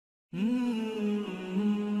لبيك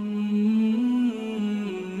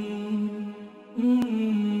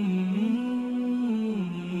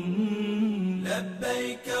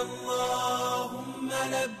اللهم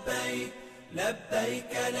لبيك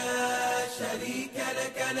لبيك لا شريك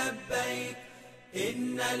لك لبيك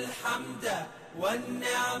إن الحمد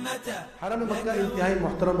والنعمة. حرم مکہ انتہائی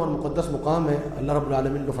محترم اور مقدس مقام ہے. اللہ رب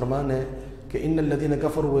العالمین کا فرمان ہے کہ ان الذين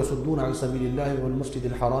كفروا ويصدون عن سبيل الله والمسجد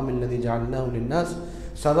الحرام الذي جعلناه للناس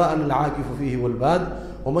سواء العاكف فيه والباد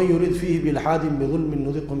ومن يريد فيه بالحاد بظلم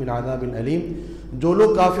نذقه من عذاب أليم. جو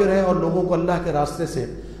لوگ کافر ہیں اور لوگوں کو اللہ کے راستے سے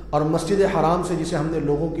اور مسجد حرام سے جسے ہم نے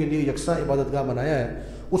لوگوں کے لیے یکساں عبادت گاہ بنایا ہے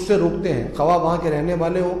اس سے روکتے ہیں، خواہ وہاں کے رہنے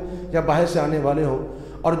والے ہوں یا باہر سے آنے والے ہوں،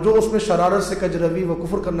 اور جو اس میں شرارت سے کجروی و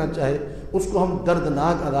کفر کرنا چاہے اس کو ہم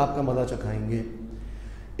دردناک عذاب کا مزہ چکھائیں گے.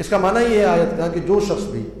 اس کا معنی یہ ہے آیت کا کہ جو شخص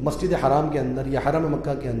بھی مسجد حرام کے اندر یا حرم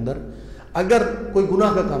مکہ کے اندر اگر کوئی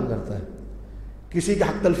گناہ کا کام کرتا ہے، کسی کی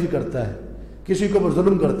حق تلفی کرتا ہے، کسی کو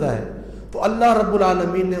ظلم کرتا ہے، تو اللہ رب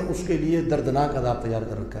العالمین نے اس کے لیے دردناک عذاب تیار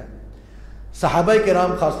کر رکھا ہے. صحابہ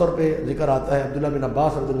کرام خاص طور پہ ذکر آتا ہے عبداللہ بن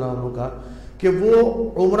عباس رضی اللہ عنہ کا کہ وہ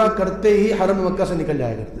عمرہ کرتے ہی حرم مکہ سے نکل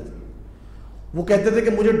جایا کرتے تھے. وہ کہتے تھے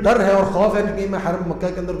کہ مجھے ڈر ہے اور خوف ہے کہ کہیں میں حرم مکہ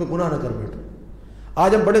کے اندر کوئی گناہ نہ کر بیٹھوں. آج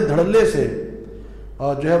ہم بڑے دھڑلے سے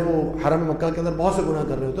جو ہے وہ حرم مکہ کے اندر بہت سے گناہ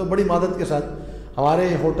کر رہے ہوتے ہیں. بڑی مادت کے ساتھ ہمارے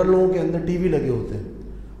ہوٹلوں کے اندر ٹی وی لگے ہوتے ہیں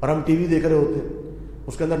اور ہم ٹی وی دیکھ رہے ہوتے ہیں،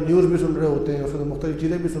 اس کے اندر نیوز بھی سن رہے ہوتے ہیں، اس کے اندر مختلف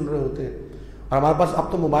چیزیں بھی سن رہے ہوتے ہیں. اور ہمارے پاس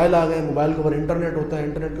اب تو موبائل آ گئے، موبائل کے اوپر انٹرنیٹ ہوتا ہے،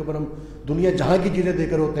 انٹرنیٹ کے اوپر ہم دنیا جہاں کی چیزیں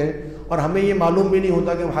دیکھ رہے ہوتے ہیں اور ہمیں یہ معلوم بھی نہیں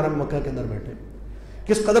ہوتا کہ ہم حرم مکہ کے اندر بیٹھے.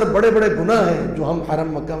 کس قدر بڑے بڑے گناہ ہیں جو ہم حرم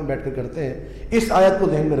مکہ میں بیٹھ کر کرتے ہیں. اس آیت کو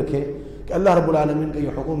ذہن میں رکھیں کہ اللہ رب العالمین کا یہ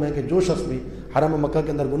حکم ہے کہ جو شخص بھی حرم مکہ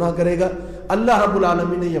کے اندر گناہ کرے گا اللہ رب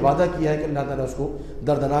العالمین نے یہ وعدہ کیا ہے کہ اللہ تعالیٰ اس کو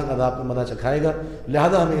دردناک عذاب کا مزہ چکھائے گا.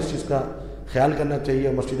 لہذا ہمیں اس چیز کا خیال کرنا چاہیے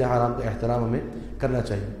اور مسجد حرام کا احترام ہمیں کرنا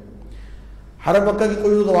چاہیے. حرم مکہ کی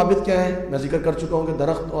کوئی ضوابط کیا ہے؟ میں ذکر کر چکا ہوں کہ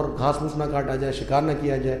درخت اور گھاس پھوس نہ کاٹا جائے، شکار نہ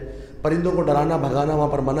کیا جائے، پرندوں کو ڈرانا بھگانا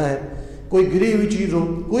وہاں پر منع ہے. کوئی گری ہوئی چیز ہو،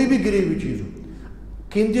 کوئی بھی گری ہوئی چیز ہو،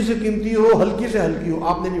 قیمتی سے قیمتی ہو، ہلکی سے ہلکی ہو،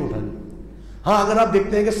 آپ نے نہیں اٹھانی. ہاں اگر آپ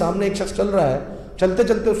دیکھتے ہیں کہ سامنے ایک شخص چل رہا ہے، چلتے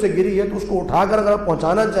چلتے اس سے گری ہے تو اس کو اٹھا کر اگر آپ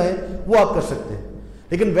پہنچانا چاہیں وہ آپ کر سکتے ہیں،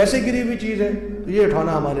 لیکن ویسے گری ہوئی چیز ہے تو یہ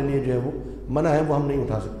اٹھانا ہمارے لیے جو ہے وہ منع ہے، وہ ہم نہیں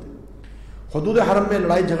اٹھا سکتے. حدود حرم میں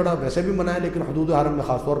لڑائی جھگڑا ویسے بھی منع ہے، لیکن حدود حرم میں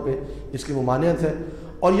خاص طور پہ اس کی ممانعت ہے.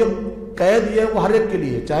 اور یہ قید یہ ہے وہ ہر ایک کے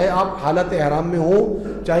لیے، چاہے آپ حالت حرام میں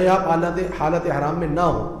ہوں چاہے آپ حالت حرام میں نہ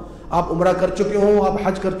ہوں، آپ عمرہ کر چکے ہوں، آپ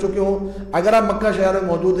حج کر چکے ہوں، اگر آپ مکہ شہر میں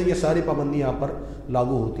موجود ہیں یہ ساری پابندیاں یہاں پر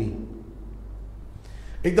لاگو ہوتی ہیں.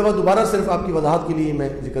 ایک دفعہ دوبارہ صرف آپ کی وضاحت کے لیے میں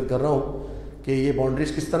ذکر کر رہا ہوں کہ یہ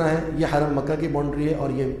باؤنڈریز کس طرح ہیں. یہ حرم مکہ کی باؤنڈری ہے اور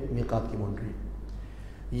یہ میقات کی باؤنڈری ہے.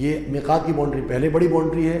 یہ میقات کی باؤنڈری پہلے بڑی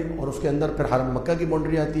باؤنڈری ہے اور اس کے اندر پھر حرم مکہ کی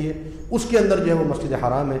باؤنڈری آتی ہے، اس کے اندر جو ہے وہ مسجد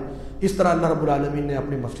حرام ہے. اس طرح اللہ رب العالمین نے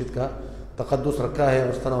اپنی مسجد کا تقدس رکھا ہے اور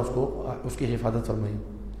اس طرح اس کی حفاظت فرمائی.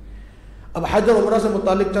 اب حج اور عمرہ سے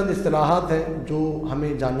متعلق چند اصطلاحات ہیں جو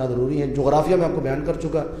ہمیں جاننا ضروری ہے. جغرافیہ میں آپ کو بیان کر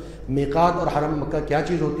چکا، میقات اور حرم مکہ کیا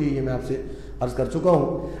چیز ہوتی ہے یہ میں آپ سے عرض کر چکا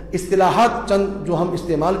ہوں. اصطلاحات چند جو ہم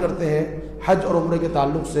استعمال کرتے ہیں حج اور عمرے کے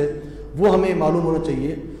تعلق سے وہ ہمیں معلوم ہونا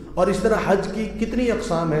چاہیے. اور اس طرح حج کی کتنی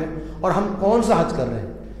اقسام ہیں اور ہم کون سا حج کر رہے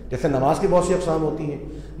ہیں. جیسے نماز کی بہت سی اقسام ہوتی ہیں،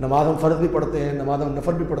 نماز ہم فرض بھی پڑھتے ہیں، نماز ہم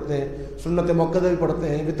نفل بھی پڑھتے ہیں، سنت مؤکدہ بھی پڑھتے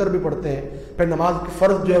ہیں، وطر بھی پڑھتے ہیں. پھر نماز کی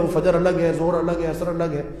فرض جو ہے وہ فجر الگ ہے، ظہر الگ ہے، عصر الگ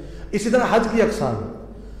ہے. اسی طرح حج کی اقسام ہے.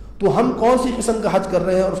 تو ہم کون سی قسم کا حج کر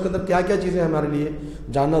رہے ہیں اور اس کے اندر کیا کیا چیزیں ہمارے لیے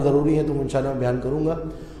جاننا ضروری ہیں تو وہ انشاءاللہ بیان کروں گا.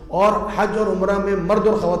 اور حج اور عمرہ میں مرد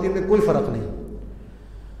اور خواتین میں کوئی فرق نہیں،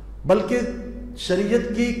 بلکہ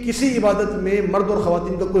شریعت کی کسی عبادت میں مرد اور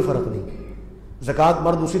خواتین کا کوئی فرق نہیں. زکوٰۃ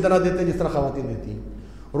مرد اسی طرح دیتے ہیں جس طرح خواتین دیتی ہیں،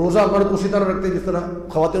 روزہ مرد اسی طرح رکھتے ہیں جس طرح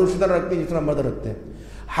خواتین اسی طرح رکھتی ہیں جس طرح مرد رکھتے ہیں،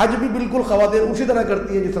 حج بھی بالکل خواتین اسی طرح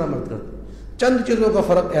کرتی ہیں جس طرح مرد کرتے ہیں. چند چیزوں کا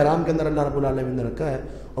فرق احرام کے اندر اللہ رب العالمین نے رکھا ہے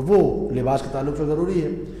اور وہ لباس کے تعلق سے ضروری ہے.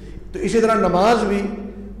 تو اسی طرح نماز بھی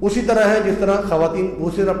اسی طرح ہے جس طرح خواتین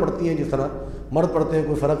اسی طرح پڑھتی ہیں جس طرح مرد پڑھتے ہیں،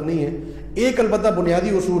 کوئی فرق نہیں ہے. ایک البتہ بنیادی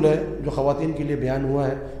اصول ہے جو خواتین کے لیے بیان ہوا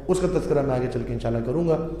ہے، اس کا تذکرہ میں آگے چل کے انشاءاللہ کروں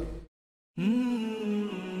گا.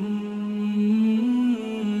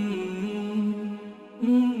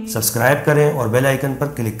 سبسکرائب کریں اور بیل آئیکن پر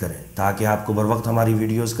کلک کریں تاکہ آپ کو بر وقت ہماری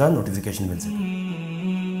ویڈیوز کا نوٹیفیکیشن مل سکے.